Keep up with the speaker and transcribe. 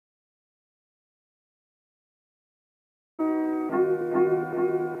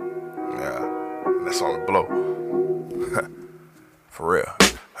That's on the blow. For real.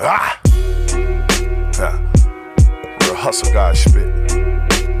 Real hustle God spit.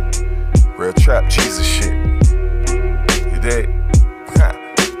 Real trap Jesus shit. You dig?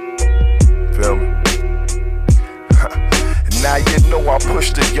 Feel me? Now you know I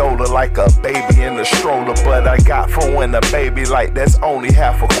push the Yola like a baby in a stroller, but I got for when a baby like that's only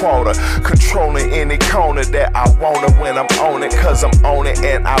half a quarter. Controlling any corner that I want it when I'm on it, cause I'm on it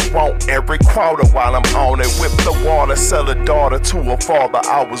and I want every quarter while I'm on it. Whip the water, sell a daughter to a father.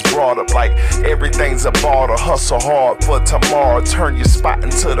 I was brought up like everything's a barter. Hustle hard for tomorrow, turn your spot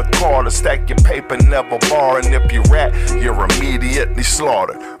into the quarter. Stack your paper, never borrow, and if you rat, you're immediately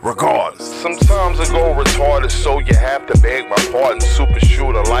slaughtered, regardless. Sometimes I go retarded, so you have to beg my pardon. Super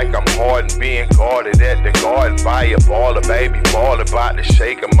shooter like I'm Harden, being guarded at the garden by a baller, baby baller, about to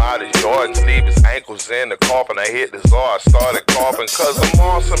shake him out his Jordans, leave his ankles in the coffin. I hit the czar, I started coughing, cause I'm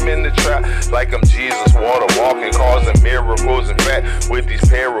awesome in the trap, like I'm Jesus, water walking, causing miracles. In fact, with these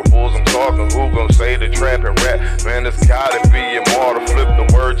parables I'm talking, who gon' say the trap and rap? Man, it's gotta be immortal, flip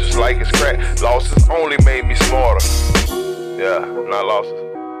the word just like it's crack. Losses only made me smarter. Yeah, not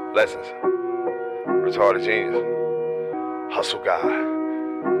losses, lessons. Retarded genius. Hustle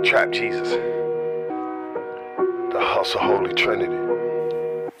God, trap Jesus, the hustle Holy Trinity.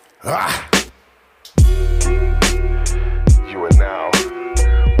 You are now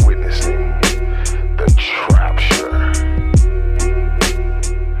witnessing the Trapture.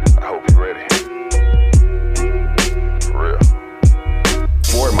 I hope you're ready. For real.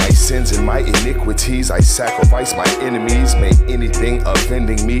 For my sins and my iniquities, I sacrifice my enemies. May anything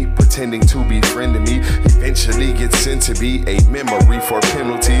offending me, pretending to befriend me, eventually gets sent to be a memory for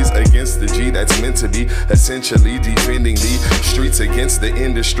penalties against the G that's meant to be essentially defending the streets against the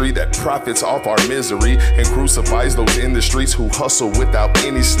industry that profits off our misery and crucifies those in the streets who hustle without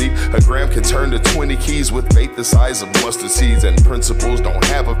any sleep. A gram can turn to 20 keys with faith the size of mustard seeds, and principles don't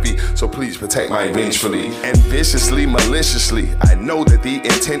have a fee, so please protect my vengefully and viciously, maliciously. I know that the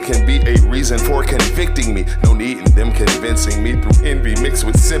intent can be a reason for convicting me. No need in them convincing me through envy mixed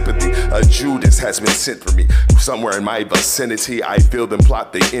with sympathy. A Judas has been sent for me. Somewhere in my vicinity, I feel them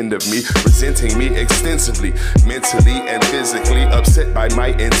plot the end of me, resenting me extensively, mentally and physically, upset by my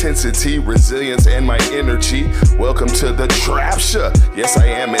intensity, resilience, and my energy. Welcome to the Trapture. Yes, I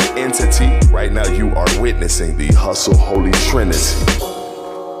am an entity. Right now you are witnessing the hustle Holy Trinity.